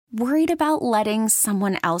Worried about letting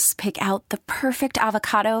someone else pick out the perfect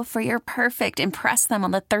avocado for your perfect impress them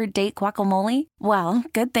on the third date guacamole? Well,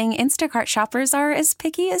 good thing Instacart shoppers are as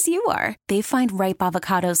picky as you are. They find ripe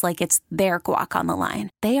avocados like it's their guac on the line.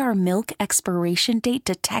 They are milk expiration date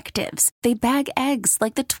detectives. They bag eggs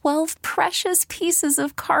like the 12 precious pieces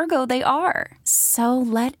of cargo they are. So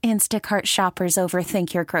let Instacart shoppers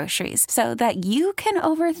overthink your groceries so that you can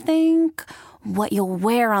overthink what you'll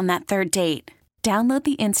wear on that third date. Download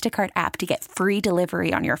the Instacart app to get free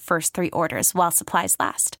delivery on your first 3 orders while supplies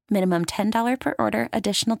last. Minimum $10 per order.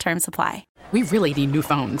 Additional terms apply. We really need new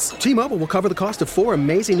phones. T-Mobile will cover the cost of 4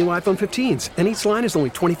 amazing new iPhone 15s, and each line is only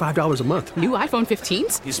 $25 a month. New iPhone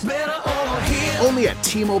 15s? It's better over here. Only at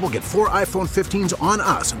T-Mobile, get 4 iPhone 15s on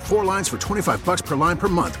us and 4 lines for $25 per line per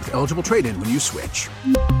month with eligible trade-in when you switch.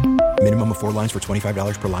 Minimum of 4 lines for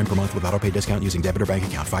 $25 per line per month with autopay discount using debit or bank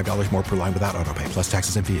account. $5 more per line without autopay, plus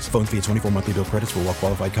taxes and fees. Phone fee at 24 monthly bill credits for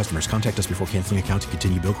well-qualified customers. Contact us before canceling account to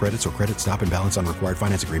continue bill credits or credit stop and balance on required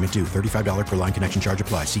finance agreement due. $35 per line connection charge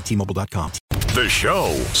applies. See T-Mobile.com. The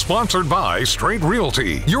show, sponsored by Straight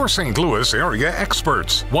Realty, your St. Louis area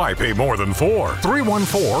experts. Why pay more than 4?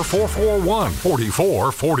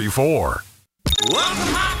 314-441-4444.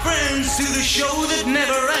 Welcome, my friends, to the show that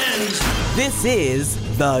never ends. This is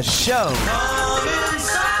The Show. Come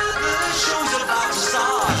inside, the show's about to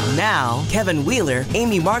start. Now, Kevin Wheeler,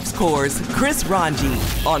 Amy Marks Kors, Chris Ranji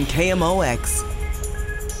on KMOX.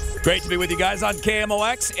 Great to be with you guys on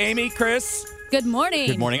KMOX. Amy, Chris. Good morning.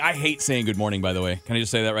 Good morning. I hate saying good morning, by the way. Can I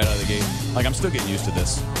just say that right out of the gate? Like, I'm still getting used to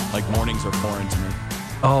this. Like, mornings are foreign to me.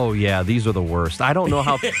 Oh, yeah. These are the worst. I don't know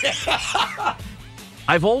how...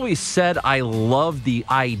 I've always said I love the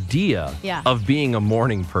idea of being a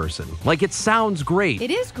morning person. Like, it sounds great.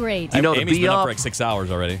 It is great. You know, Amy's to be been up up for like 6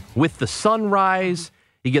 hours already. with the sunrise,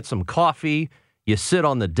 you get some coffee, you sit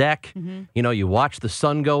on the deck, you know, you watch the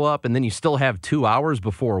sun go up, and then you still have 2 hours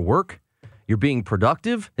before work. You're being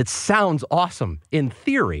productive. It sounds awesome in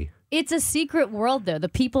theory. It's a secret world, though. The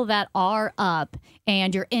people that are up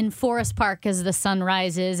and you're in Forest Park as the sun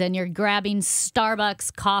rises and you're grabbing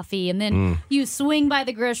Starbucks coffee and then you swing by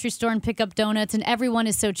the grocery store and pick up donuts and everyone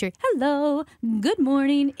is so cheery. Hello, good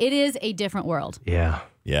morning. It is a different world. Yeah.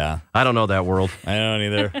 Yeah. I don't know that world. I don't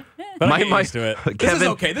either. But I'm getting used to it. This is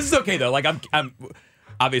okay. This is okay, though. Like, I'm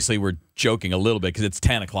obviously, we're joking a little bit because it's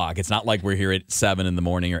 10 o'clock. It's not like we're here at 7 in the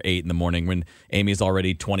morning or 8 in the morning when Amy's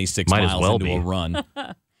already 26 miles into a run.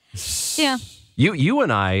 Yeah. You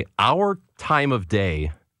and I, our time of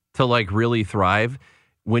day to like really thrive,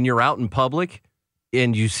 when you're out in public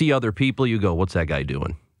and you see other people, you go, what's that guy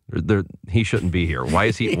doing? He shouldn't be here. Why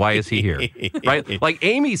is he here? Right? Like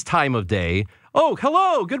Amy's time of day. Oh,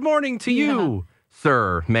 hello. Good morning to you,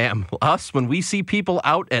 sir, ma'am. Us, when we see people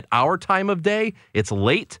out at our time of day, it's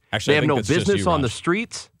late. Actually, they have no business on the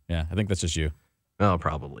streets. Yeah, I think that's just you. Oh,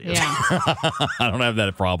 probably. Is. Yeah. I don't have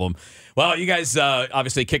that problem. Well, you guys,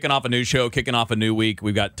 obviously kicking off a new show, kicking off a new week.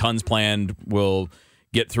 We've got tons planned. We'll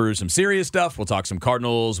get through some serious stuff. We'll talk some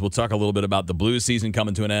Cardinals. We'll talk a little bit about the Blues season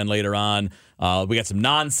coming to an end later on. We got some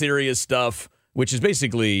non-serious stuff, which is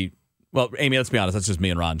basically, well, Amy, let's be honest, that's just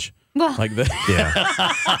me and Ranj. Well, like the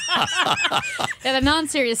the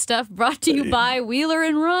non-serious stuff brought to you by Wheeler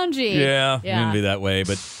and Ranji. Yeah, it wouldn't be that way,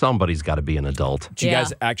 but somebody's got to be an adult. Did you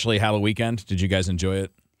guys actually have a weekend? Did you guys enjoy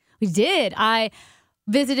it? We did. I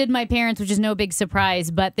visited my parents, which is no big surprise,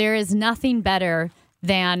 but there is nothing better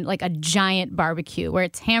than like a giant barbecue where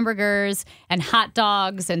it's hamburgers and hot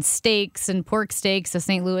dogs and steaks and pork steaks, a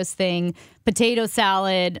St. Louis thing, potato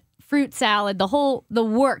salad, fruit salad, the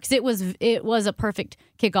works. It was a perfect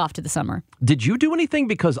kickoff to the summer. Did you do anything?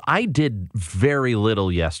 Because I did very little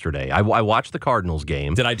yesterday. I watched the Cardinals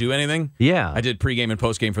game. Did I do anything? Yeah. I did pregame and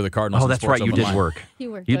postgame for the Cardinals. Oh, that's right. You did work.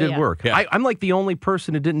 You did work. Yeah. I'm like the only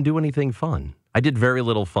person who didn't do anything fun. I did very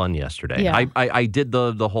little fun yesterday. Yeah. I did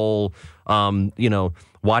the whole,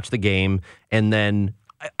 watch the game. And then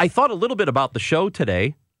I thought a little bit about the show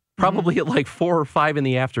today. Probably at like 4 or 5 in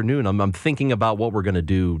the afternoon. I'm thinking about what we're going to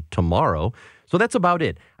do tomorrow. So that's about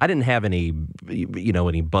it. I didn't have any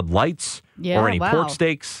Bud Lights or any pork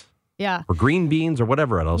steaks. Yeah. Or green beans or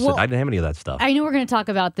whatever else. Well, I didn't have any of that stuff. I know we're going to talk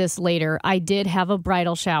about this later. I did have a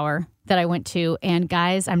bridal shower that I went to. And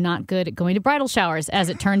guys, I'm not good at going to bridal showers, as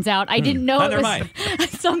it turns out. I didn't know it was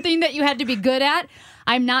something that you had to be good at.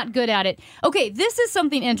 I'm not good at it. Okay, this is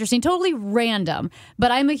something interesting, totally random, but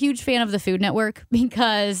I'm a huge fan of the Food Network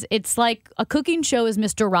because it's like a cooking show is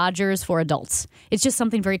Mr. Rogers for adults. It's just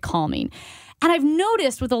something very calming. And I've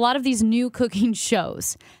noticed with a lot of these new cooking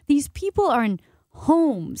shows, these people are in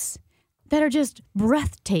homes that are just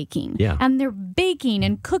breathtaking. Yeah. And they're baking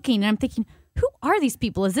and cooking. And I'm thinking, who are these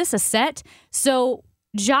people? Is this a set? So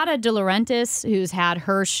Giada De Laurentiis, who's had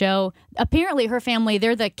her show, apparently her family,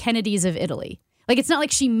 they're the Kennedys of Italy. Like, it's not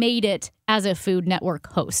like she made it as a Food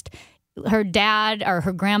Network host. Her dad or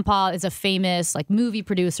her grandpa is a famous like movie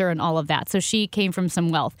producer and all of that. So she came from some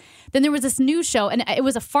wealth. Then there was this new show, and it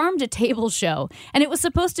was a farm-to-table show. And it was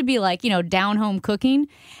supposed to be like, down-home cooking.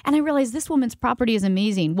 And I realized this woman's property is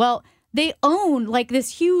amazing. Well, they own like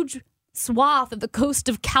this huge swath of the coast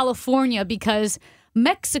of California because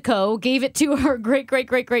Mexico gave it to her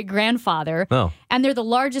great-great-great-great-grandfather. Oh. And they're the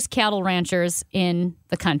largest cattle ranchers in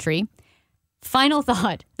the country. Final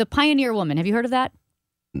thought, The Pioneer Woman. Have you heard of that?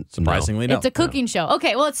 Surprisingly, no. It's a cooking show.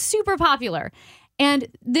 Okay, well, it's super popular. And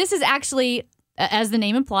this is actually, as the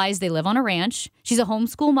name implies, they live on a ranch. She's a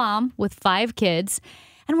homeschool mom with 5 kids.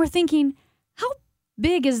 And we're thinking, how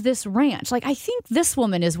big is this ranch? Like, I think this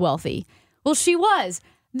woman is wealthy. Well, she was.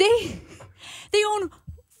 They own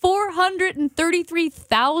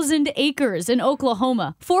 433,000 acres in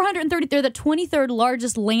Oklahoma. 430. They're the 23rd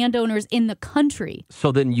largest landowners in the country.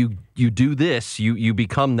 So then you do this, you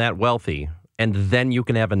become that wealthy, and then you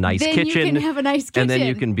can have a nice kitchen. You can have a nice kitchen. And then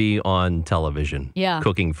you can be on television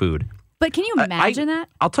cooking food. But can you imagine that?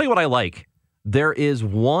 I'll tell you what I like. There is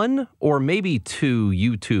 1 or maybe 2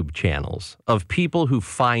 YouTube channels of people who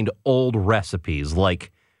find old recipes,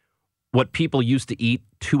 like what people used to eat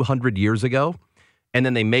 200 years ago, and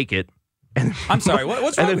then they make it. And I'm sorry.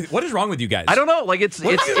 What's wrong? What is wrong with you guys? I don't know. Like what do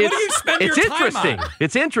you spend your time interesting. on?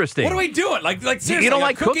 It's interesting. What do we do it? Like seriously, you don't a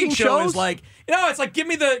like cooking show shows? is like it's like give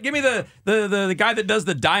me the guy that does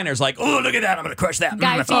the diners. Like, oh, look at that, I'm gonna crush that.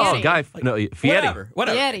 Guy Fieri. Fieri.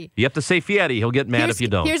 Whatever. You have to say Fieri. He'll get mad if you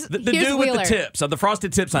don't. The dude with the tips, the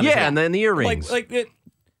frosted tips on his head. And then the earrings. What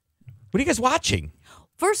are you guys watching?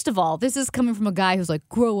 First of all, this is coming from a guy who's like,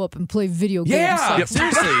 grow up and play video games. Yeah,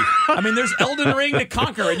 seriously. I mean, there's Elden Ring to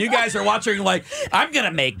conquer, and you guys are watching like, I'm going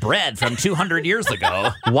to make bread from 200 years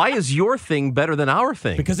ago. Why is your thing better than our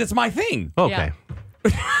thing? Because it's my thing. Okay.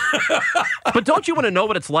 But don't you want to know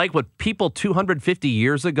what it's like, what people 250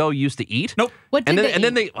 years ago used to eat? Nope. What did they eat?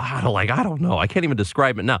 Then they, I don't know. I can't even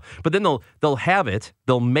describe it now. But then they'll have it,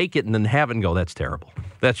 they'll make it, and then have it and go, that's terrible.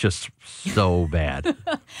 That's just so bad.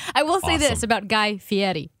 I will say this about Guy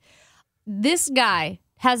Fieri. This guy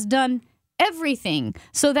has done everything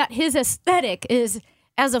so that his aesthetic is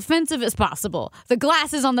as offensive as possible. The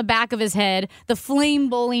glasses on the back of his head, the flame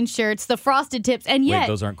bowling shirts, the frosted tips, and yet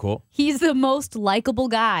those aren't cool. He's the most likable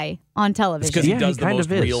guy on television. It's because he does the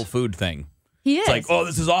most real food thing. He is. It's like, oh,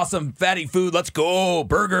 this is awesome, fatty food. Let's go,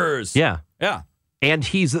 burgers. Yeah. And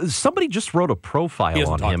somebody just wrote a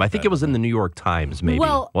profile on him. I think it was in the New York Times, maybe.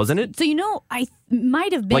 Well, wasn't it? So I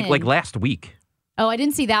might have been like last week. Oh, I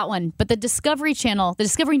didn't see that one. But the Discovery Channel, the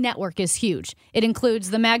Discovery Network is huge. It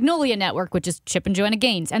includes the Magnolia Network, which is Chip and Joanna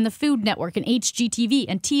Gaines, and the Food Network, and HGTV,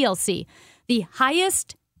 and TLC. The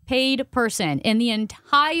highest paid person in the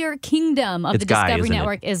entire kingdom of the Discovery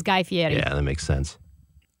Network is Guy Fieri. Yeah, that makes sense.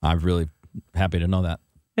 I'm really happy to know that.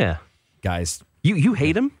 Yeah. Guys. You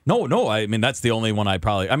hate him? No. I mean, that's the only one I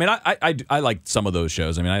probably... I mean, I like some of those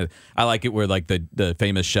shows. I mean, I like it where like the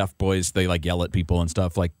famous chef boys, they like yell at people and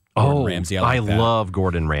stuff like Gordon Ramsay. I love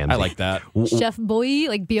Gordon Ramsay. I like that. Chef Boy,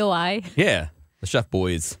 like BOI. Yeah, the Chef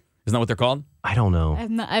Boys. Isn't that what they're called? I don't know. I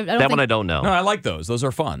don't one I don't know. No, I like those. Those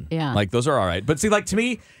are fun. Yeah. Like, those are all right. But see, like, to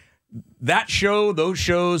me, that show, those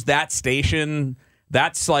shows, that station...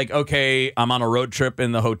 That's like, okay, I'm on a road trip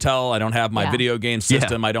in the hotel. I don't have my video game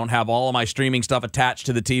system. I don't have all of my streaming stuff attached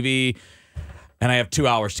to the TV. And I have 2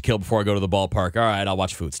 hours to kill before I go to the ballpark. All right, I'll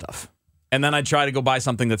watch food stuff. And then I try to go buy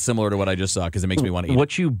something that's similar to what I just saw because it makes me want to eat.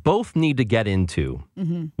 What you both need to get into,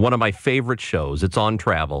 one of my favorite shows, it's on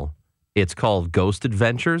travel. It's called Ghost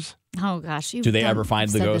Adventures. Oh, gosh. Do they ever find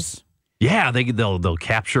the ghosts? Yeah, they'll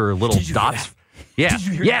capture little dots. Yeah.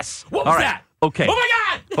 Yes. What was that? Okay. Oh, my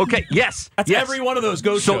God! Okay, yes. That's every one of those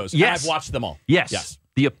ghost shows. Yes. And I've watched them all. Yes.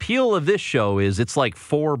 The appeal of this show is it's like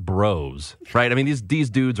 4 bros, right? I mean,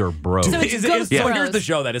 these dudes are bros. So here's the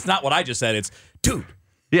show that. It's not what I just said. It's, dude.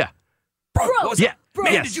 Yeah. Bro. Yeah.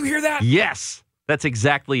 Man, yes. did you hear that? Yes. That's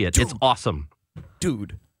exactly it. Dude. It's awesome.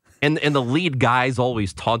 Dude. And the lead guy's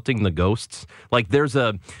always taunting the ghosts. Like there's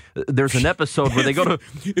an episode where they go to...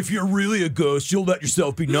 If you're really a ghost, you'll let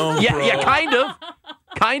yourself be known, bro. Yeah,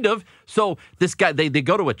 kind of. So this guy, they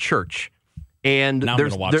go to a church, and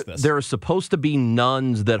there are supposed to be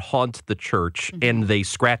nuns that haunt the church, and they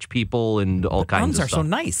scratch people and all kinds of stuff. Nuns are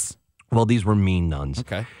so nice. Well, these were mean nuns.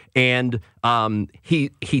 Okay. And he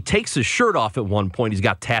takes his shirt off at one point. He's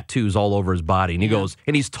got tattoos all over his body. And he goes,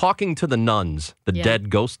 and he's talking to the nuns, the dead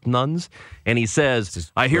ghost nuns. And he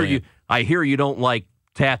says, I hear you don't like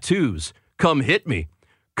tattoos. Come hit me.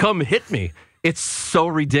 It's so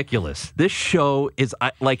ridiculous. This show is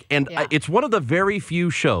it's one of the very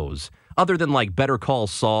few shows, other than like Better Call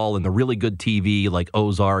Saul and the really good TV like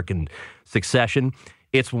Ozark and Succession.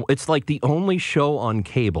 It's like the only show on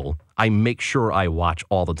cable I make sure I watch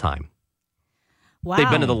all the time. Wow. They've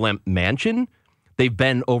been to the Lemp Mansion. They've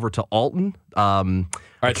been over to Alton. All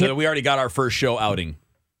right, so we already got our first show outing.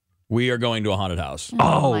 We are going to a haunted house.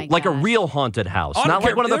 Oh, like a real haunted house, not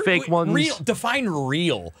like one of the fake ones. Real, define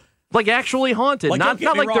real. Like actually haunted, not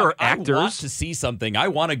like there are actors. I want to see something. I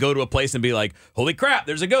want to go to a place and be like, "Holy crap,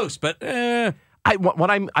 there's a ghost!" But I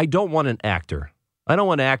don't want an actor. I don't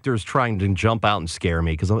want actors trying to jump out and scare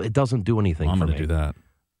me because it doesn't do anything. I'm going to do that.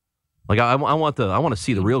 Like I want to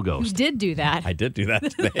see the real ghost. You did do that. I did do that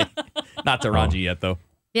today. Not to Ranji yet, though.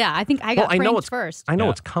 Yeah, I think I got pranked first. I know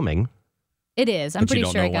it's coming. It is. I'm pretty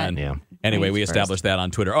sure I got. Yeah. Anyway, we established that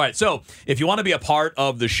on Twitter. All right, so if you want to be a part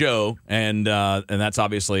of the show, and that's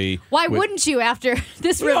obviously why wouldn't you after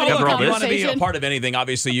this riveting conversation? If you want to be a part of anything,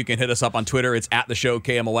 obviously you can hit us up on Twitter. It's at the show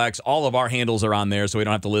KMOX. All of our handles are on there, so we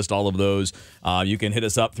don't have to list all of those. You can hit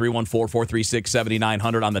us up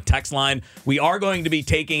 314-436-7900 on the text line. We are going to be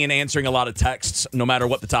taking and answering a lot of texts, no matter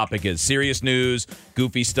what the topic is. Serious news,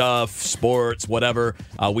 goofy stuff, sports, whatever.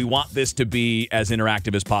 We want this to be as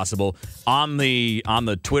interactive as possible. On the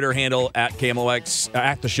Twitter handle at KMOX,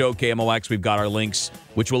 at the show KMOX, we've got our links,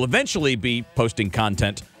 which will eventually be posting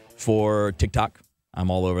content for TikTok.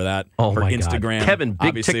 I'm all over that. Oh, for my Instagram. God. Kevin, big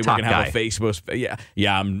obviously TikTok we're gonna have guy. a Facebook.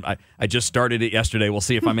 Yeah. I just started it yesterday. We'll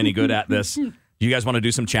see if I'm any good at this. You guys want to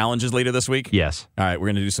do some challenges later this week? Yes. All right, we're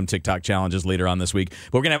going to do some TikTok challenges later on this week.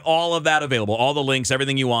 But we're going to have all of that available. All the links,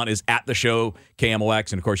 everything you want is at the show,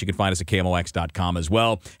 KMOX. And, of course, you can find us at KMOX.com as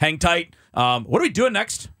well. Hang tight. What are we doing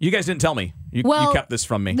next? You guys didn't tell me. You kept this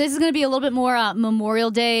from me. This is going to be a little bit more Memorial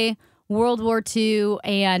Day, World War II,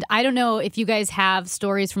 and I don't know if you guys have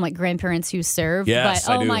stories from, like, grandparents who served. Yes,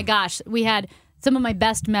 but, I do. my gosh, we had... Some of my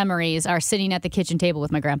best memories are sitting at the kitchen table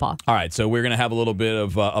with my grandpa. All right, so we're going to have a little bit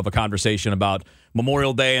of a conversation about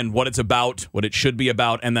Memorial Day and what it's about, what it should be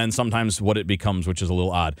about, and then sometimes what it becomes, which is a little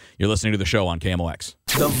odd. You're listening to the show on KMOX.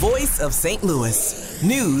 The voice of St. Louis.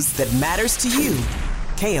 News that matters to you.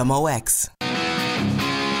 KMOX.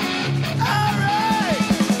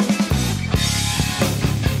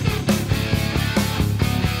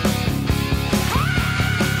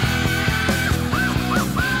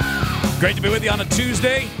 Great to be with you on a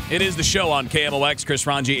Tuesday. It is the show on KMOX. Chris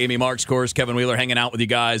Ranji, Amy Marks, course, Kevin Wheeler hanging out with you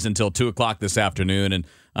guys until 2 o'clock this afternoon. And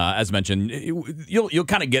as mentioned, you'll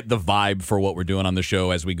kind of get the vibe for what we're doing on the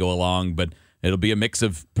show as we go along, but it'll be a mix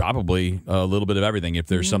of probably a little bit of everything. If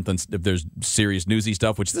there's if there's serious newsy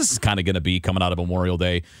stuff, which this is kind of going to be coming out of Memorial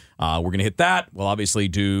Day, we're going to hit that. We'll obviously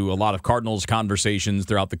do a lot of Cardinals conversations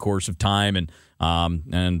throughout the course of time,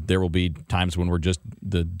 and there will be times when we're just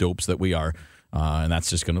the dopes that we are. And that's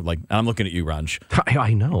just going to, I'm looking at you, Ranj.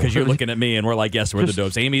 I know. Because you're looking at me, and we're like, yes, we're the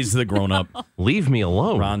dopes. Amy's the grown-up. Leave me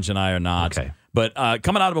alone. Ranj and I are not. Okay. But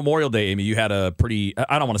coming out of Memorial Day, Amy, you had a pretty,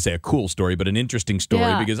 I don't want to say a cool story, but an interesting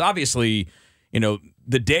story. Because obviously,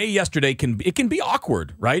 the day yesterday can be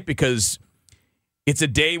awkward, right? Because it's a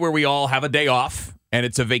day where we all have a day off, and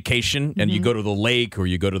it's a vacation, and you go to the lake, or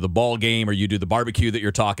you go to the ball game, or you do the barbecue that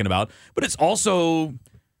you're talking about. But it's also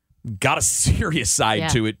got a serious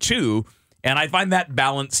side to it, too. And I find that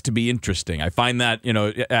balance to be interesting. I find that,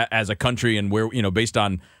 as a country and where, based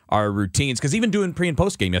on our routines, because even doing pre and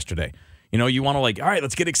post game yesterday, you want to all right,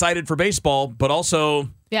 let's get excited for baseball, but also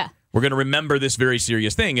we're going to remember this very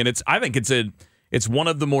serious thing. And I think it's one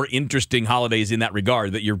of the more interesting holidays in that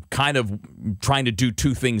regard, that you're kind of trying to do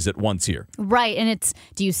two things at once here. Right. And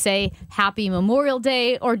do you say Happy Memorial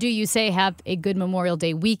Day, or do you say have a good Memorial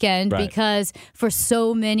Day weekend? Right. Because for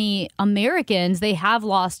so many Americans, they have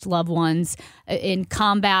lost loved ones in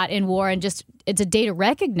combat, in war, and just it's a day to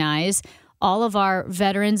recognize all of our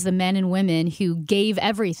veterans, the men and women who gave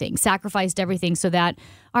everything, sacrificed everything so that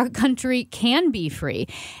our country can be free.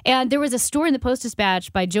 And there was a story in the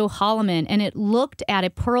Post-Dispatch by Joe Holloman, and it looked at a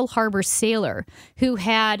Pearl Harbor sailor who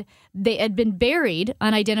had been buried,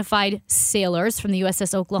 unidentified sailors from the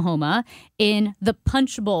USS Oklahoma, in the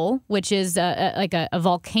Punch Bowl, which is like a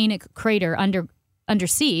volcanic crater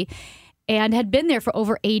undersea, and had been there for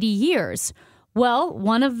over 80 years. Well,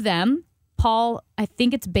 one of them, Paul, I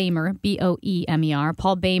think it's Boehmer, Boemer,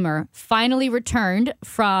 Paul Boehmer, finally returned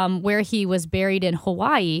from where he was buried in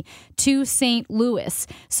Hawaii to St. Louis.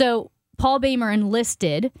 So Paul Boehmer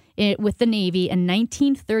enlisted with the Navy in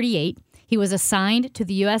 1938. He was assigned to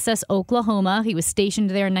the USS Oklahoma. He was stationed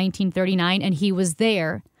there in 1939, and he was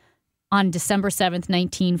there on December 7th,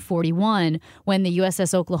 1941, when the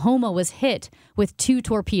USS Oklahoma was hit with 2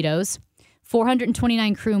 torpedoes.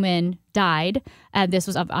 429 crewmen died. This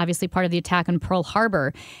was obviously part of the attack on Pearl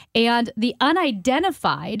Harbor. And the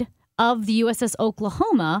unidentified of the USS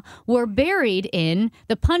Oklahoma were buried in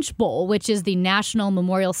the Punch Bowl, which is the National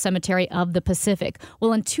Memorial Cemetery of the Pacific.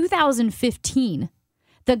 Well, in 2015,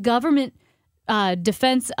 the government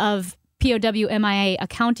Defense of POW MIA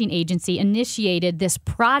Accounting Agency initiated this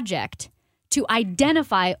project to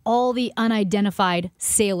identify all the unidentified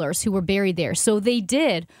sailors who were buried there. So they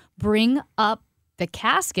did bring up the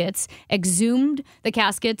caskets, exhumed the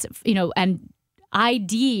caskets, and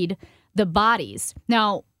ID'd the bodies.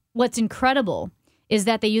 Now, what's incredible is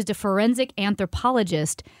that they used a forensic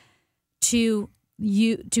anthropologist to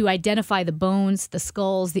identify the bones, the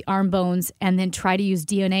skulls, the arm bones, and then try to use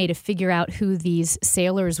DNA to figure out who these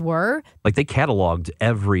sailors were. Like they cataloged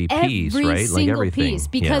every piece, right? Every single everything. piece.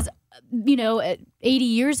 Because, 80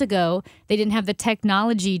 years ago, they didn't have the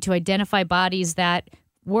technology to identify bodies that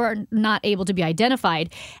were not able to be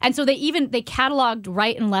identified. And so they cataloged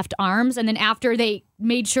right and left arms. And then after they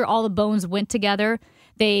made sure all the bones went together,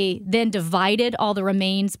 they then divided all the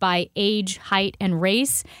remains by age, height, and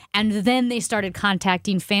race. And then they started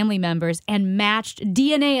contacting family members and matched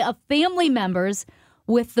DNA of family members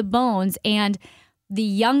with the bones. And the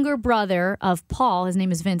younger brother of Paul, his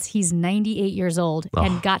name is Vince, he's 98 years old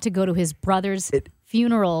and got to go to his brother's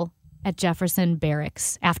funeral at Jefferson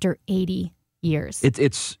Barracks after 80 years.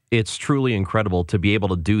 It's truly incredible to be able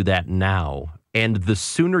to do that now. And the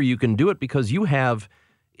sooner you can do it, because you have,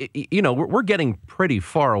 we're getting pretty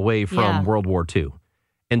far away from World War II.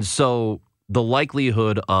 And so the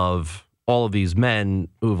likelihood of all of these men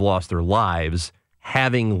who've lost their lives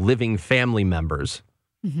having living family members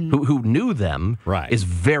who knew them is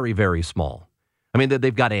very, very small. I mean,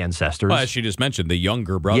 they've got ancestors. Well, as you just mentioned, the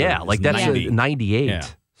younger brother. Yeah, like that's 98. Yeah.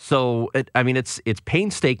 So, it's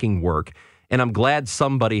painstaking work. And I'm glad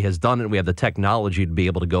somebody has done it. We have the technology to be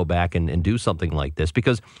able to go back and do something like this.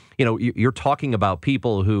 Because, you're talking about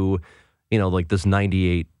people who, like this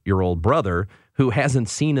 98-year-old brother who hasn't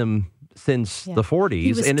seen him since the 40s.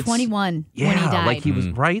 He was 21 when he died. Like he was,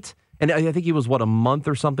 right? And I think he was, a month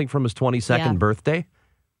or something from his 22nd birthday?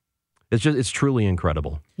 It's truly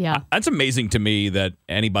incredible. Yeah. That's amazing to me that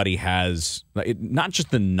anybody has not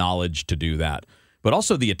just the knowledge to do that, but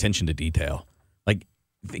also the attention to detail. Like,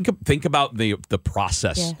 think about the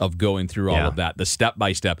process of going through all of that, the step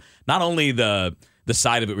by step. Not only the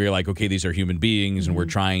side of it where you're like, okay, these are human beings and we're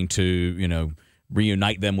trying to,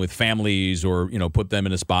 reunite them with families or, put them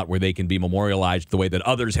in a spot where they can be memorialized the way that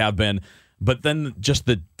others have been. But then just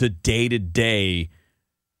the day-to-day,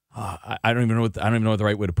 I don't even know what the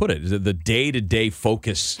right way to put it. Is it the day-to-day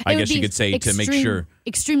focus, I guess you could say, to make sure.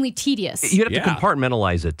 Extremely tedious. You'd have to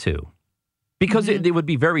compartmentalize it too. Because it would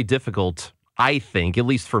be very difficult, I think, at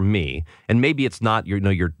least for me, and maybe it's not,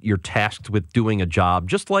 you're tasked with doing a job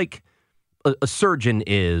just like a surgeon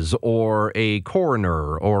is, or a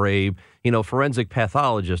coroner, or a forensic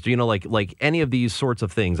pathologist, like any of these sorts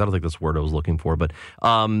of things. I don't think that's the word I was looking for, but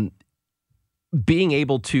being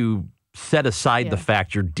able to set aside the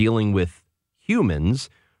fact you're dealing with humans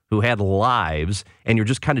who had lives and you're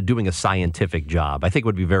just kind of doing a scientific job, I think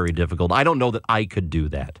would be very difficult. I don't know that I could do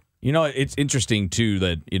that. It's interesting, too,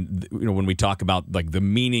 that when we talk about like the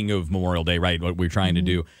meaning of Memorial Day, right, what we're trying to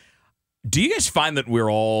do you guys find that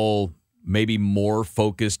we're all maybe more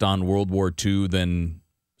focused on World War II than,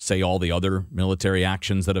 say, all the other military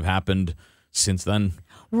actions that have happened since then?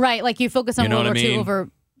 Right, like you focus on World War II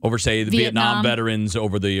over, say, the Vietnam veterans,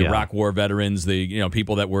 over the Iraq War veterans, the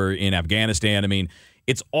people that were in Afghanistan. I mean,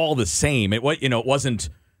 it's all the same. It wasn't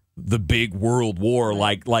the big world war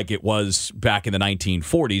like it was back in the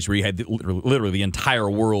 1940s where you had literally the entire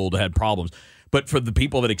world had problems. But for the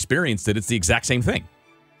people that experienced it, it's the exact same thing.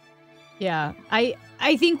 Yeah. I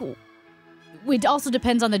think it also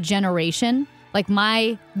depends on the generation. Like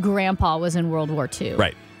my grandpa was in World War II.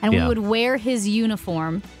 Right. And we would wear his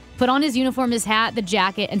uniform, put on his uniform, his hat, the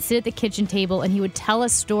jacket, and sit at the kitchen table, and he would tell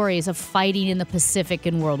us stories of fighting in the Pacific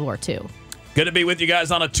in World War II. Good to be with you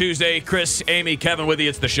guys on a Tuesday. Chris, Amy, Kevin with you.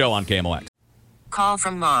 It's the show on KMOX. Call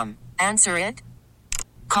from mom. Answer it.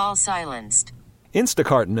 Call silenced.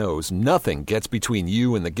 Instacart knows nothing gets between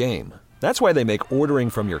you and the game. That's why they make ordering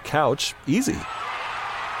from your couch easy.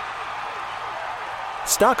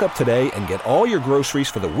 Stock up today and get all your groceries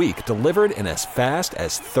for the week delivered in as fast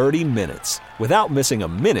as 30 minutes without missing a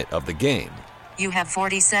minute of the game. You have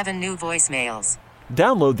 47 new voicemails.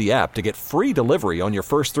 Download the app to get free delivery on your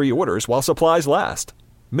first 3 orders while supplies last.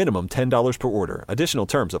 Minimum $10 per order. Additional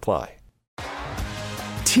terms apply.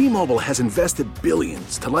 T-Mobile has invested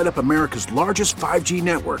billions to light up America's largest 5G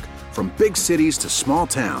network, from big cities to small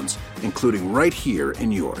towns, including right here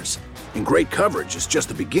in yours. And great coverage is just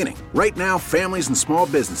the beginning. Right now, families and small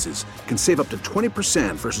businesses can save up to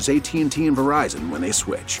 20% versus AT&T and Verizon when they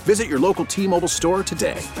switch. Visit your local T-Mobile store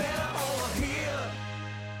today.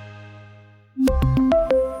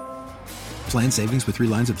 Plan savings with 3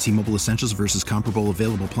 lines of T-Mobile Essentials versus comparable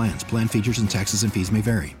available plans. Plan features and taxes and fees may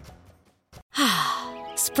vary.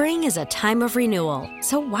 Spring is a time of renewal,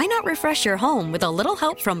 so why not refresh your home with a little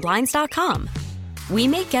help from Blinds.com? We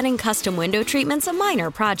make getting custom window treatments a minor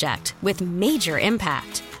project with major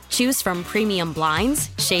impact. Choose from premium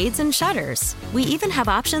blinds, shades, and shutters. We even have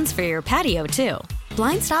options for your patio, too.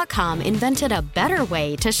 Blinds.com invented a better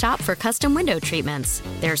way to shop for custom window treatments.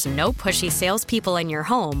 There's no pushy salespeople in your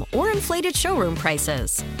home or inflated showroom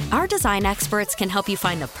prices. Our design experts can help you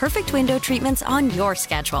find the perfect window treatments on your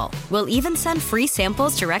schedule. We'll even send free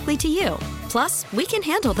samples directly to you. Plus, we can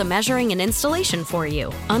handle the measuring and installation for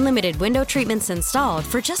you. Unlimited window treatments installed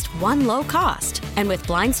for just one low cost. And with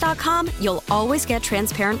Blinds.com, you'll always get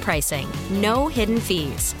transparent pricing. No hidden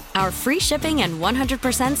fees. Our free shipping and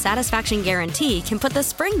 100% satisfaction guarantee can put the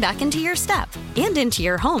spring back into your step and into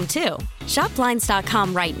your home, too. Shop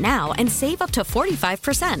Blinds.com right now and save up to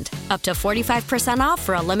 45%. Up to 45% off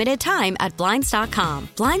for a limited time at Blinds.com.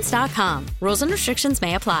 Blinds.com. Rules and restrictions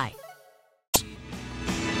may apply.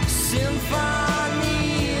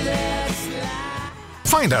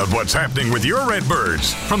 Find out what's happening with your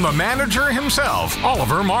Redbirds from the manager himself,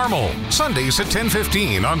 Oliver Marmol. Sundays at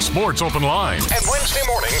 10:15 on Sports Open Line and Wednesday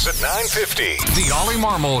mornings at 9:50. The Ollie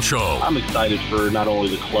Marmol Show. I'm excited for not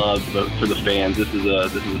only the club but for the fans. This is a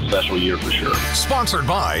special year for sure. Sponsored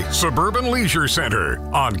by Suburban Leisure Center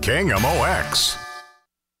on KMOX.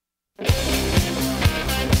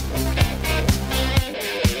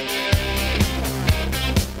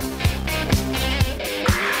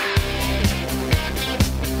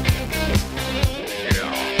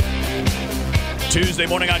 Tuesday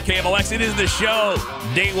morning on KMOX. It is the show.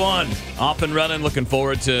 Day one. Off and running. Looking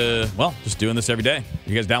forward to, well, just doing this every day.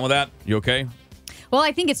 You guys down with that? You okay? Well,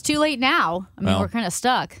 I think it's too late now. I mean, we're kind of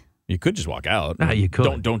stuck. You could just walk out. No, you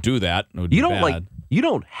could. Don't do that. It would you be don't bad. you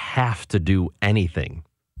don't have to do anything.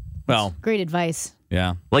 Well, great advice.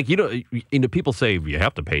 Yeah. Like people say you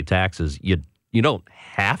have to pay taxes. You don't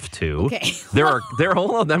have to. Okay.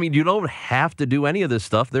 Hold on. I mean, you don't have to do any of this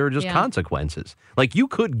stuff. There are just consequences. Like you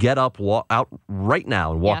could get up, walk out right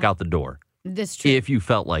now and walk out the door. That's true. If you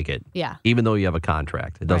felt like it. Yeah. Even though you have a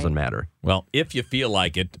contract. It doesn't matter. Well, if you feel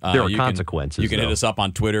like it. There are consequences. You can hit us up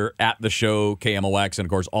on Twitter at the show KMOX. And, of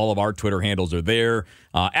course, all of our Twitter handles are there.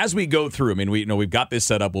 As we go through, I mean, we've got this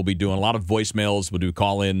set up. We'll be doing a lot of voicemails. We'll do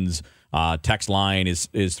call-ins. Text line is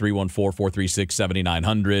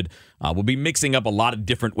 314-436-7900. We'll be mixing up a lot of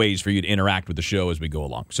different ways for you to interact with the show as we go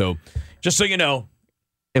along. So just so you know.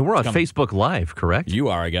 And we're on Facebook Live, correct? You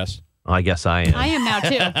are, I guess. I guess I am. I am now,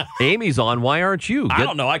 too. Amy's on. Why aren't you? I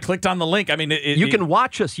don't know. I clicked on the link. I mean, you can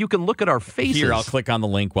watch us. You can look at our faces. Here, I'll click on the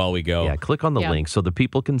link while we go. Yeah, click on the link so the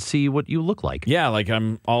people can see what you look like. Yeah, like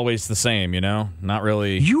I'm always the same, Not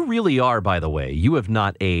really. You really are, by the way. You have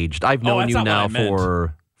not aged. I've known you now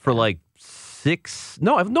for like 6.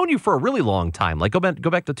 No, I've known you for a really long time. Like go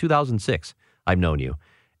back to 2006. I've known you,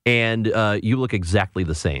 and you look exactly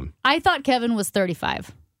the same. I thought Kevin was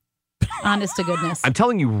 35. Honest to goodness. I'm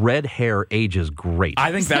telling you, red hair ages great.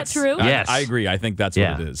 I think that's true. Yes, I agree. I think that's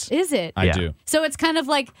what it is. Is it? I do. So it's kind of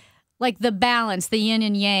like the balance, the yin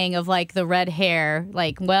and yang of like the red hair.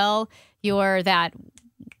 Like, well, you're that.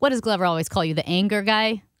 What does Glover always call you? The anger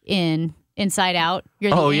guy in Inside Out.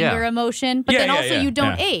 You're the anger emotion, but then also you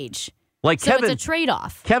don't age. Like so Kevin, it's a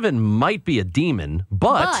trade-off. Kevin might be a demon,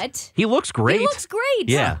 but he looks great. He looks great.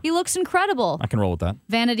 Yeah. He looks incredible. I can roll with that.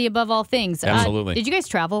 Vanity above all things. Absolutely. Did you guys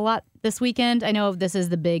travel a lot this weekend? I know this is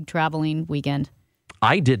the big traveling weekend.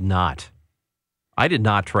 I did not. I did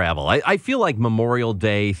not travel. I feel like Memorial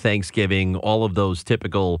Day, Thanksgiving, all of those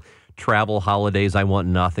typical travel holidays, I want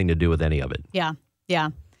nothing to do with any of it. Yeah. Yeah.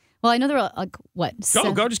 Well, I know there are like what?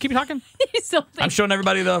 Go, just keep talking. So I'm showing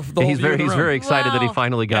everybody the whole he's view of the room. very excited that he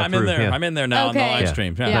finally got through. I'm in there. I'm in there now on the live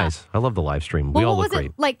stream. Yeah. Nice. I love the live stream. Well, we all what look was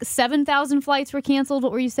great. it? Like 7,000 flights were canceled.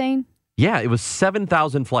 What were you saying? Yeah, it was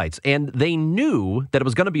 7,000 flights, and they knew that it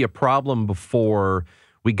was going to be a problem before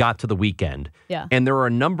we got to the weekend. Yeah. And there are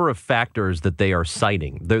a number of factors that they are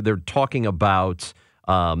citing. They're talking about.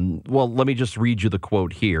 Well, let me just read you the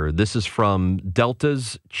quote here. This is from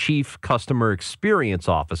Delta's Chief Customer Experience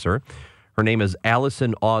Officer. Her name is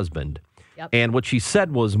Allison Osmond. Yep. And what she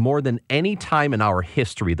said was, more than any time in our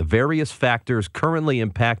history, the various factors currently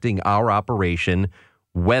impacting our operation,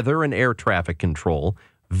 weather and air traffic control,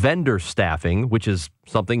 vendor staffing, which is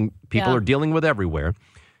something people are dealing with everywhere,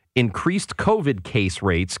 increased COVID case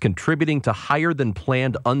rates contributing to higher than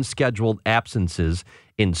planned unscheduled absences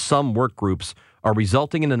in some work groups are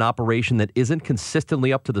resulting in an operation that isn't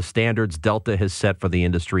consistently up to the standards Delta has set for the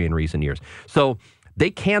industry in recent years. So they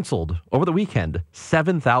canceled over the weekend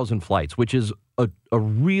 7,000 flights, which is a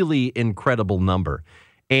really incredible number.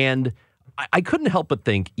 And I couldn't help but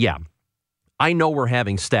think, yeah, I know we're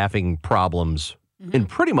having staffing problems in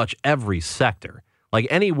pretty much every sector. Like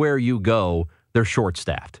anywhere you go, they're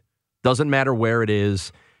short-staffed. Doesn't matter where it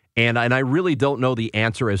is. And I really don't know the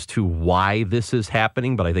answer as to why this is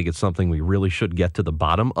happening, but I think it's something we really should get to the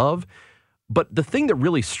bottom of. But the thing that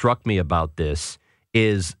really struck me about this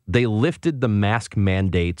is they lifted the mask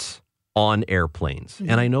mandates on airplanes.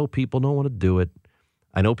 And I know people don't want to do it.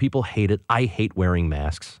 I know people hate it. I hate wearing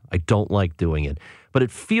masks. I don't like doing it. But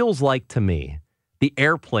it feels like to me, the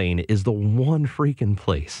airplane is the one freaking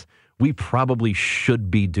place we probably should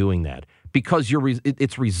be doing that, because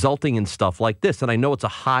it's resulting in stuff like this. And I know it's a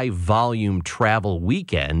high-volume travel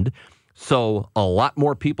weekend, so a lot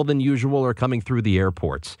more people than usual are coming through the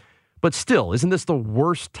airports. But still, isn't this the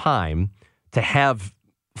worst time to have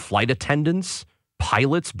flight attendants,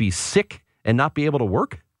 pilots be sick and not be able to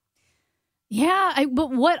work? Yeah, but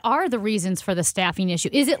what are the reasons for the staffing issue?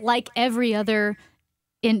 Is it like every other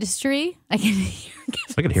industry? I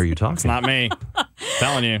can hear you talking. It's not me.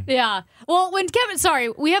 Telling you. Yeah. Well, we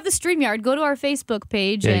have the StreamYard. Go to our Facebook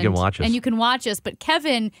page. Yeah, you can watch us. And you can watch us. But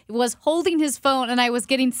Kevin was holding his phone, and I was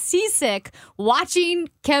getting seasick watching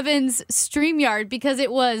Kevin's StreamYard because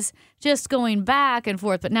it was just going back and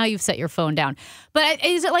forth. But now you've set your phone down. But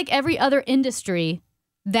is it like every other industry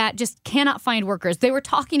that just cannot find workers? They were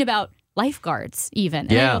talking about lifeguards even.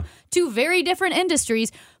 And I know, two very different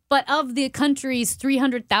industries. But of the country's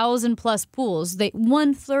 300,000 plus pools,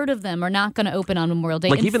 1/3 of them are not going to open on Memorial Day.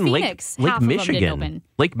 Like in even Phoenix, Lake half of them didn't Michigan, open.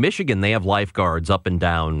 Lake Michigan, they have lifeguards up and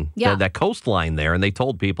down that coastline there, and they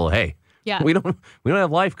told people, "Hey, we don't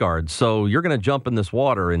have lifeguards, so you're going to jump in this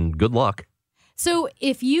water, and good luck." So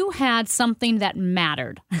if you had something that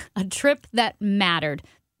mattered, a trip that mattered.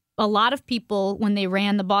 A lot of people, when they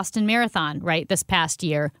ran the Boston Marathon, right, this past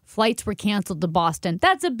year, flights were canceled to Boston.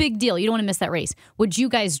 That's a big deal. You don't want to miss that race. Would you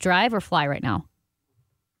guys drive or fly right now?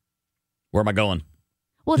 Where am I going?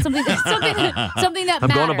 Well, it's something that I'm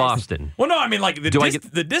matters. going to Boston. Well, no, I mean, like,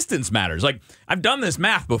 the distance matters. Like, I've done this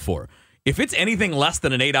math before. If it's anything less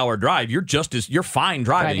than an 8-hour drive, you're fine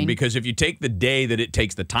driving, because if you take the day that it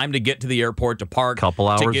takes, the time to get to the airport, to park, couple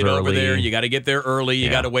hours to get early. over there, you got to get there early,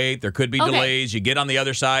 you got to wait, there could be delays, you get on the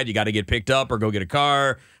other side, you got to get picked up or go get a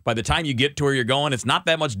car. By the time you get to where you're going, it's not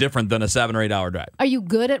that much different than a 7 or 8 hour drive. Are you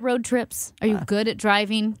good at road trips? Are you good at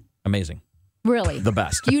driving? Amazing. Really? The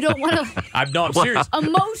best. You don't want to... I'm serious.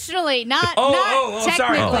 Emotionally, not technically.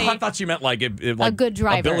 Sorry. I thought you meant like a good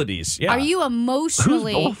driver. Abilities. Yeah. Are you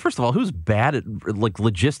emotionally... First of all, who's bad at, like,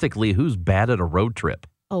 logistically, who's bad at a road trip?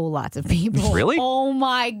 Oh, lots of people. Really? Oh,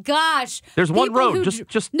 my gosh. There's one road.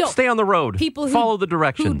 Just stay on the road. People follow the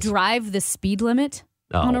directions. Who drive the speed limit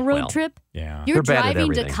on a road trip. Yeah. You're They're bad at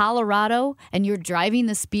driving to everything. Colorado and you're driving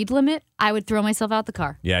the speed limit. I would throw myself out the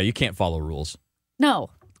car. Yeah, you can't follow rules.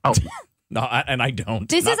 No. Oh. No, and I don't.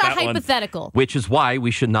 This Not is a that one. hypothetical. Which is why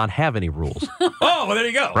we should not have any rules. Oh, well, there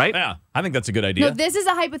you go. Right? Yeah, I think that's a good idea. No, this is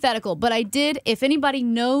a hypothetical, but if anybody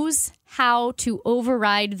knows how to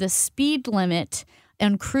override the speed limit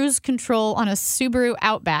and cruise control on a Subaru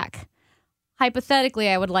Outback, hypothetically,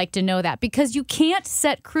 I would like to know that, because you can't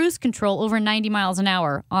set cruise control over 90 miles an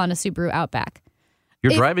hour on a Subaru Outback.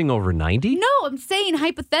 You're driving over 90? No, I'm saying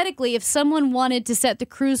hypothetically, if someone wanted to set the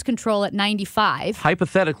cruise control at 95.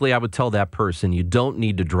 Hypothetically, I would tell that person you don't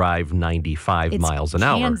need to drive 95 miles an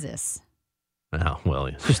hour. Kansas. Oh, well,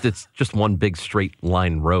 it's just one big straight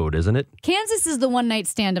line road, isn't it? Kansas is the one night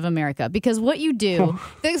stand of America, because what you do,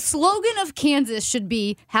 the slogan of Kansas should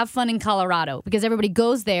be have fun in Colorado, because everybody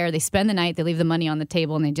goes there, they spend the night, they leave the money on the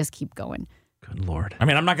table, and they just keep going. Good Lord. I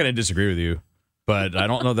mean, I'm not going to disagree with you, but I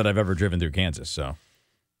don't know that I've ever driven through Kansas, so.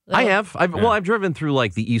 I have. I've driven through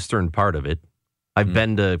like the eastern part of it. I've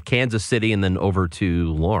been to Kansas City and then over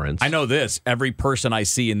to Lawrence. I know this. Every person I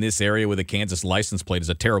see in this area with a Kansas license plate is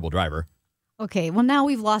a terrible driver. Okay, well, now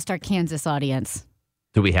we've lost our Kansas audience.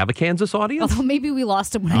 Do we have a Kansas audience? Although maybe we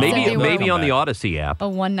lost them when I said they were maybe on the Odyssey app. a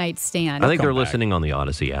one-night stand. I think they're listening on the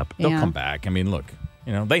Odyssey app. They'll come back. I mean, look,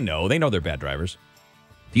 they know they're bad drivers.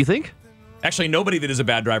 Do you think? Actually, nobody that is a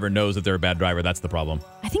bad driver knows that they're a bad driver. That's the problem.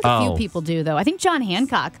 I think a few people do, though. I think John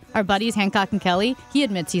Hancock, our buddies Hancock and Kelly, he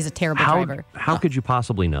admits he's a terrible driver. How could you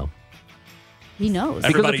possibly know? He knows.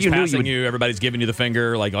 Everybody's passing you. Everybody's giving you the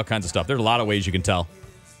finger, like all kinds of stuff. There's a lot of ways you can tell.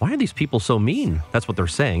 Why are these people so mean? That's what they're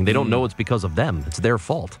saying. They don't know it's because of them. It's their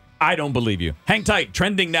fault. I don't believe you. Hang tight.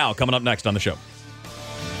 Trending now, coming up next on the show.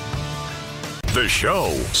 The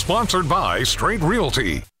show, sponsored by Straight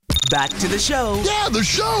Realty. Back to the show. Yeah, the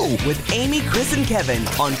show. With Amy, Chris, and Kevin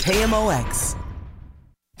on KMOX.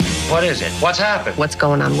 What is it? What's happened? What's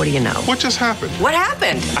going on? What do you know? What just happened? What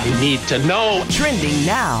happened? I need to know. Trending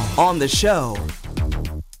now on the show.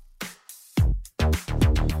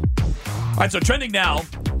 All right, so trending now.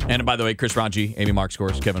 And by the way, Chris Ranji, Amy Mark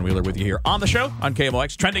Scores, Kevin Wheeler with you here on the show on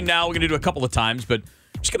KMOX. Trending now, we're going to do a couple of times, but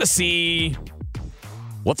just going to see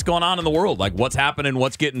what's going on in the world. Like what's happening,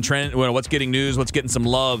 what's getting what's getting news, what's getting some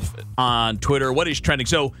love on Twitter, what is trending.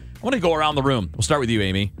 So I want to go around the room. We'll start with you,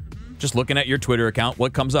 Amy. Just looking at your Twitter account,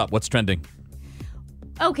 what comes up? What's trending?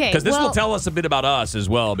 Okay. Because this will tell us a bit about us as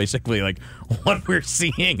well, basically, like what we're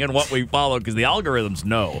seeing and what we follow, because the algorithms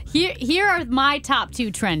know. Here are my top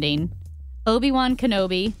 2 trending. Obi-Wan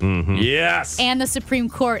Kenobi. Mm-hmm. Yes. And the Supreme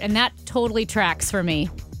Court, and that totally tracks for me.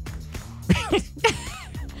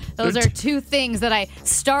 Those are 2 things that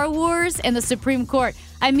Star Wars and the Supreme Court.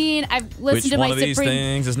 I mean, I've listened to my Supreme... Which one of these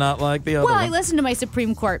things is not like the other one? I listened to my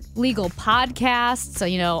Supreme Court legal podcasts, so,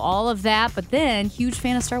 all of that, but then huge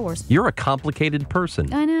fan of Star Wars. You're a complicated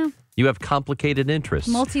person. I know. You have complicated interests.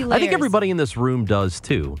 Multi-layers. I think everybody in this room does,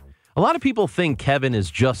 too. A lot of people think Kevin is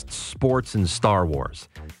just sports and Star Wars.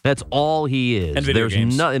 That's all he is. And video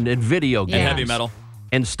games. And video games. And heavy metal.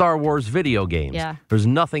 And Star Wars video games. Yeah. There's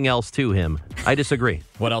nothing else to him. I disagree.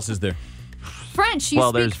 What else is there? French. You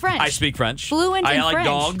speak French. I speak French. Fluent in French. I like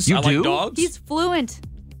dogs. You I do? like dogs. He's fluent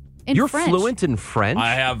in You're French. fluent in French?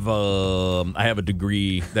 I have a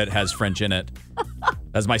degree that has French in it.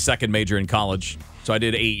 That's my second major in college. So I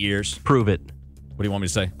did 8 years. Prove it. What do you want me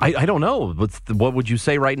to say? I don't know. What would you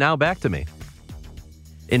say right now back to me?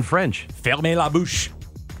 In French. Fermez la bouche.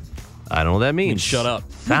 I don't know what that means. Shut up.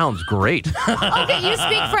 Sounds great. Okay, you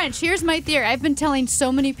speak French. Here's my theory. I've been telling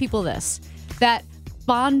so many people this, that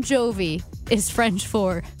Bon Jovi is French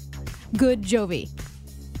for good Jovi.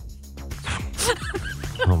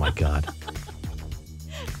 Oh, my God.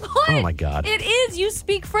 What? Oh, my God. It is. You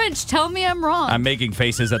speak French. Tell me I'm wrong. I'm making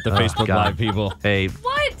faces at the Facebook God. Live people. Hey.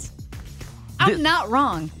 What? I'm not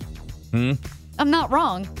wrong. I'm not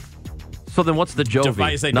wrong. So then what's the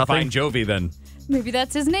Jovi? Define Jovi then. Maybe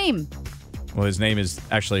that's his name. Well, his name is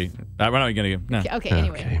actually... we're not going to... No. Okay,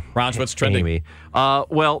 anyway. Raj, what's trending? Amy.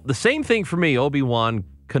 Well, the same thing for me. Obi-Wan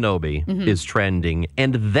Kenobi is trending.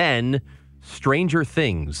 And then Stranger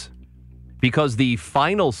Things. Because the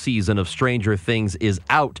final season of Stranger Things is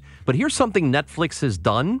out. But here's something Netflix has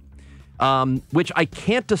done, which I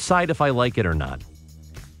can't decide if I like it or not.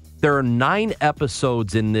 There are 9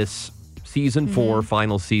 episodes in this season 4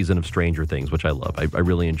 final season of Stranger Things, which I love. I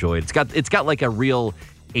really enjoy it. It's got like a real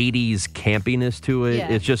 80s campiness to it. Yeah.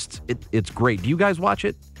 It's just it's great. Do you guys watch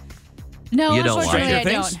it? No, You don't unfortunately, watch I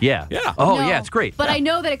it. don't. Yeah. Yeah. Oh, No, yeah, it's great. But I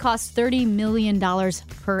know that it costs $30 million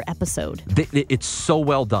per episode. It's so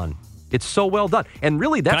well done. It's so well done. And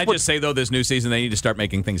really, that's Can I just say, though, this new season, they need to start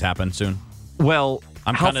making things happen soon. Well,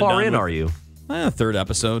 I'm how kinda far done in with- are you? Third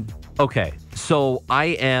episode. Okay, so I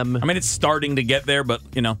am... I mean, it's starting to get there, but,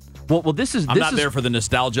 Well, this is... I'm not there for the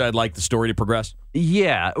nostalgia. I'd like the story to progress.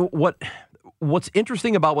 Yeah. What's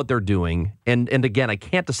interesting about what they're doing, and again, I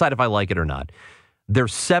can't decide if I like it or not.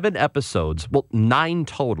 There's 7 episodes, 9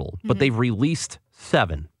 total, but they've released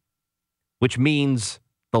 7, which means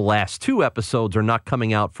the last 2 episodes are not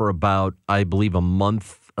coming out for about, I believe, a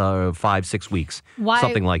month, 5-6 weeks,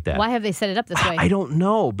 something like that. Why have they set it up this way? I don't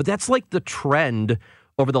know, but that's like the trend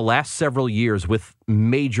over the last several years with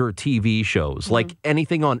major TV shows, like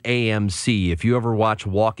anything on AMC. If you ever watch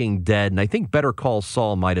Walking Dead, and I think Better Call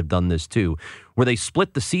Saul might have done this too, where they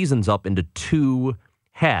split the seasons up into 2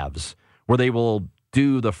 halves, where they will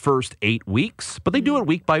do the first 8 weeks, but they do it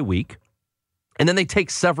week by week, and then they take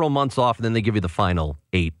several months off, and then they give you the final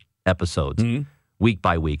 8 episodes week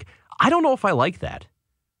by week. I don't know if I like that.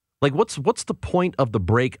 Like, what's the point of the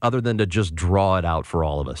break other than to just draw it out for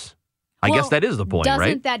all of us? I guess that is the point, right?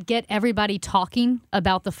 Doesn't that get everybody talking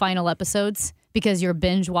about the final episodes because you're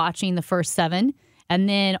binge watching the first 7, and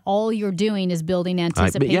then all you're doing is building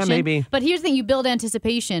anticipation? Yeah, maybe. But here's the thing: you build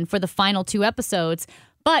anticipation for the final 2 episodes,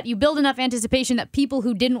 but you build enough anticipation that people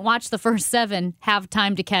who didn't watch the first 7 have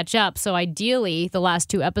time to catch up. So ideally, the last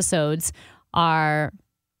 2 episodes are...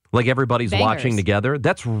 like everybody's bangers. watching together.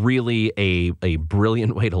 That's really a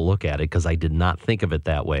brilliant way to look at it, because I did not think of it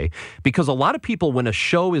that way. Because a lot of people, when a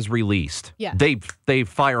show is released, they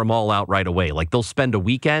fire them all out right away. Like, they'll spend a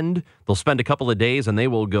weekend, they'll spend a couple of days, and they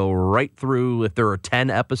will go right through, if there are 10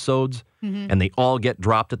 episodes, and they all get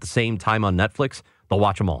dropped at the same time on Netflix, they'll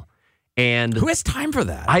watch them all. And who has time for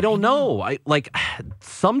that? I don't know.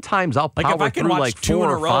 Sometimes I'll power if I can through watch 2 4 in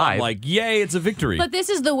a or row, 5. I'm like, yay, it's a victory. But this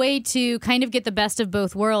is the way to kind of get the best of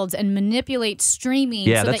both worlds and manipulate streaming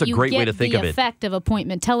Yeah, so that's that a you great get way to think the of it. effect of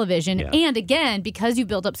appointment television. Yeah. And again, because you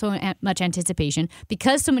build up so much anticipation,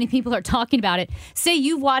 because so many people are talking about it, say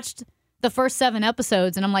you've watched the first 7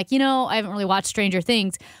 episodes and I'm like, I haven't really watched Stranger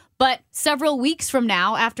Things. But several weeks from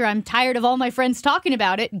now, after I'm tired of all my friends talking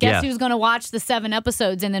about it, guess who's going to watch the 7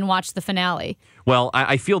 episodes and then watch the finale? Well,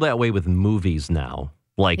 I feel that way with movies now.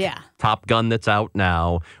 Like Top Gun that's out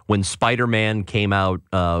now. When Spider-Man came out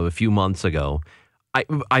a few months ago,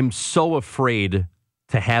 I'm so afraid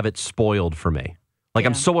to have it spoiled for me.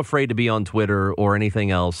 I'm so afraid to be on Twitter or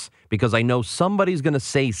anything else because I know somebody's going to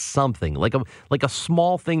say something, like a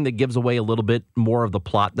small thing that gives away a little bit more of the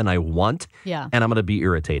plot than I want, and I'm going to be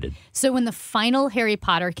irritated. So when the final Harry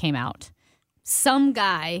Potter came out, some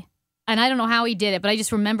guy, and I don't know how he did it, but I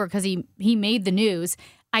just remember because he made the news,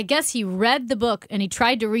 I guess he read the book and he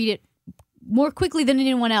tried to read it more quickly than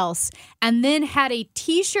anyone else, and then had a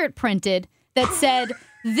T-shirt printed that said...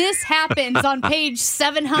 This happens on page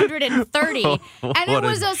 730. And it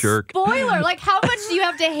was a spoiler. How much do you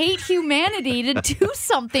have to hate humanity to do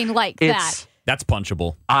something like that? That's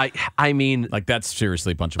punchable. I mean... that's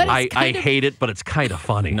seriously punchable. I hate it, but it's kind of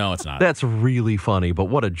funny. No, it's not. That's really funny, but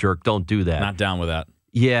what a jerk. Don't do that. Not down with that.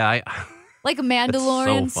 Yeah, like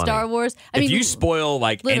Mandalorian, so Star Wars. If you spoil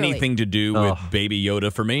literally. anything to do with Baby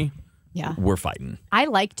Yoda for me, we're fighting. I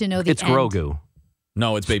like to know the It's end. Grogu.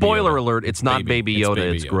 No, it's Baby Spoiler Yoda. alert, it's not Baby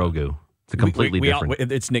Yoda, it's Grogu. It's a completely different.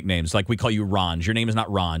 It's nicknames. We call you Ranj. Your name is not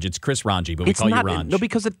Ranj. It's Chris Ranji, but we call you Ranj. No,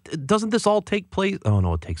 because doesn't this all take place? Oh,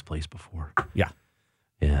 no, it takes place before. Yeah.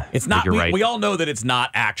 Yeah. It's not. You're right. We all know that it's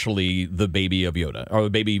not actually the baby of Yoda or the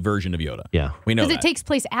baby version of Yoda. Yeah. We know that. Because it takes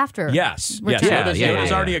place after. Yes. Return.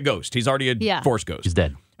 Yoda's already a ghost. He's already a Force ghost. He's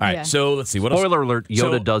dead. All right, so let's see. What else? Spoiler alert,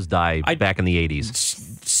 Yoda does die back in the 80s.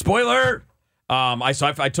 Spoiler!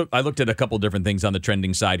 I looked at a couple different things on the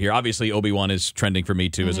trending side here. Obviously, Obi-Wan is trending for me,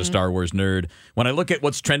 too, as a Star Wars nerd. When I look at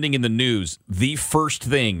what's trending in the news, the first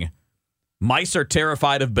thing, mice are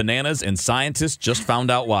terrified of bananas, and scientists just found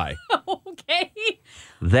out why. Okay.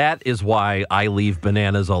 That is why I leave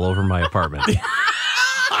bananas all over my apartment.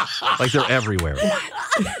 They're everywhere.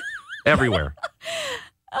 Everywhere.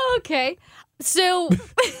 Okay. So,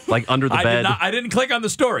 under the bed. I didn't click on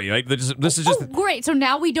the story. Right? This is just great. So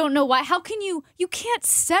now we don't know why. How can you can't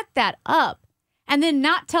set that up and then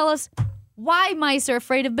not tell us why mice are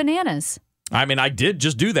afraid of bananas? I mean, I did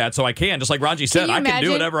just do that, so I can. Just like Ranji said, I can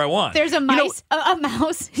do whatever I want. There's a mice, a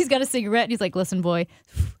mouse. He's got a cigarette. And he's like, "Listen, boy,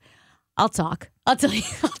 I'll talk. I'll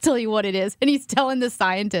tell you what it is." And he's telling the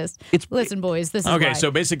scientist, "Listen, boys, this is okay." why.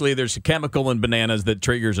 So basically, there's a chemical in bananas that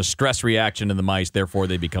triggers a stress reaction in the mice. Therefore,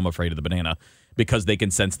 they become afraid of the banana because they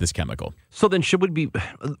can sense this chemical. So then, should we be?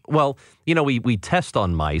 Well, we test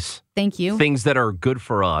on mice. Thank you. Things that are good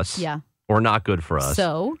for us, or not good for us.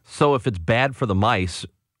 So if it's bad for the mice,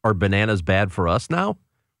 are bananas bad for us now?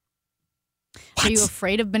 Are you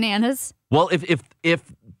afraid of bananas? Well, if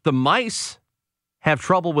the mice have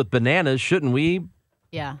trouble with bananas, shouldn't we?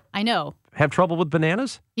 Yeah, I know. Have trouble with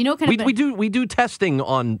bananas? We do testing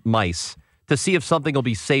on mice to see if something will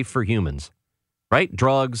be safe for humans, right?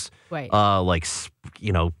 Drugs, right?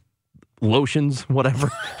 Lotions,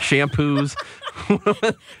 whatever, shampoos.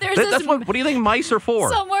 What do you think mice are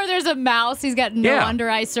for? Somewhere there's a mouse. He's got no under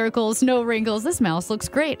eye circles, no wrinkles. This mouse looks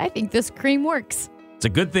great. I think this cream works. It's a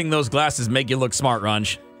good thing those glasses make you look smart,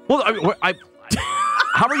 Ranj. Well,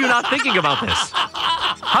 how are you not thinking about this?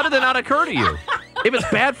 How did that not occur to you? If it's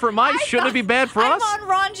bad for mice, shouldn't it be bad for us? I'm on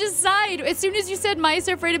Ranj's side. As soon as you said mice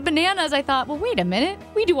are afraid of bananas, I thought, well, wait a minute.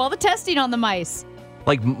 We do all the testing on the mice.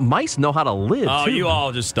 Mice know how to live, Oh, too. you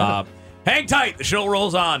all just stop. Hang tight. The show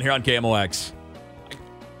rolls on here on KMOX.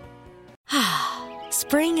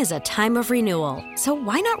 Spring is a time of renewal, so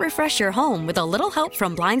why not refresh your home with a little help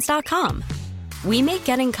from Blinds.com? We make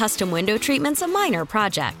getting custom window treatments a minor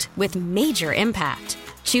project with major impact.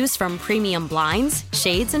 Choose from premium blinds,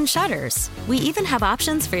 shades, and shutters. We even have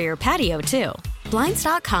options for your patio, too.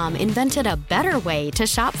 Blinds.com invented a better way to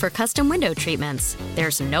shop for custom window treatments.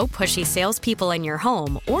 There's no pushy salespeople in your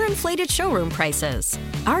home or inflated showroom prices.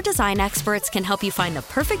 Our design experts can help you find the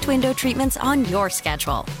perfect window treatments on your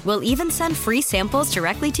schedule. We'll even send free samples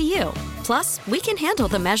directly to you. Plus, Plus, we can handle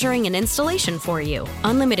the measuring and installation for you.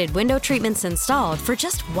 Unlimited window treatments installed for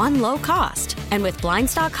just one low cost. And with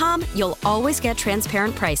Blinds.com, you'll always get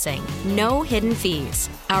transparent pricing. No hidden fees.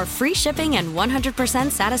 Our free shipping and 100%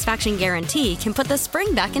 satisfaction guarantee can put the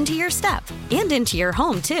spring back into your step and into your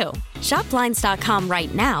home, too. Shop Blinds.com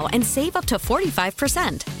right now and save up to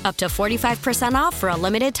 45%. Up to 45% off for a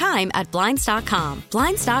limited time at Blinds.com.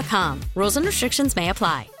 Blinds.com. Rules and restrictions may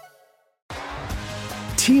apply.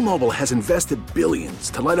 T-Mobile has invested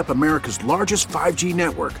billions to light up America's largest 5G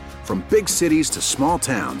network, from big cities to small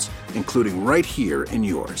towns, including right here in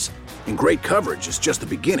yours. And great coverage is just the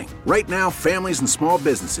beginning. Right now, families and small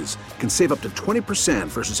businesses can save up to 20%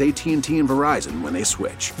 versus AT&T and Verizon when they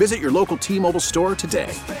switch. Visit your local T-Mobile store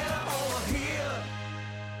today.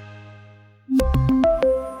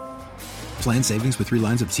 Plan savings with 3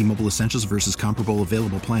 lines of T-Mobile Essentials versus comparable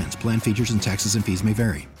available plans. Plan features and taxes and fees may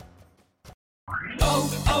vary.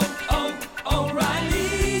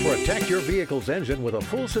 Protect your vehicle's engine with a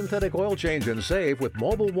full synthetic oil change and save with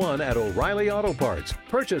Mobil 1 at O'Reilly Auto Parts.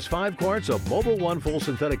 Purchase 5 quarts of Mobil 1 full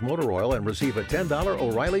synthetic motor oil and receive a $10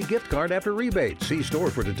 O'Reilly gift card after rebate. See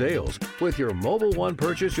store for details. With your Mobil 1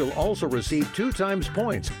 purchase, you'll also receive 2 times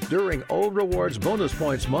points during O Rewards Bonus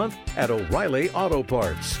Points Month at O'Reilly Auto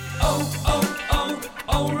Parts.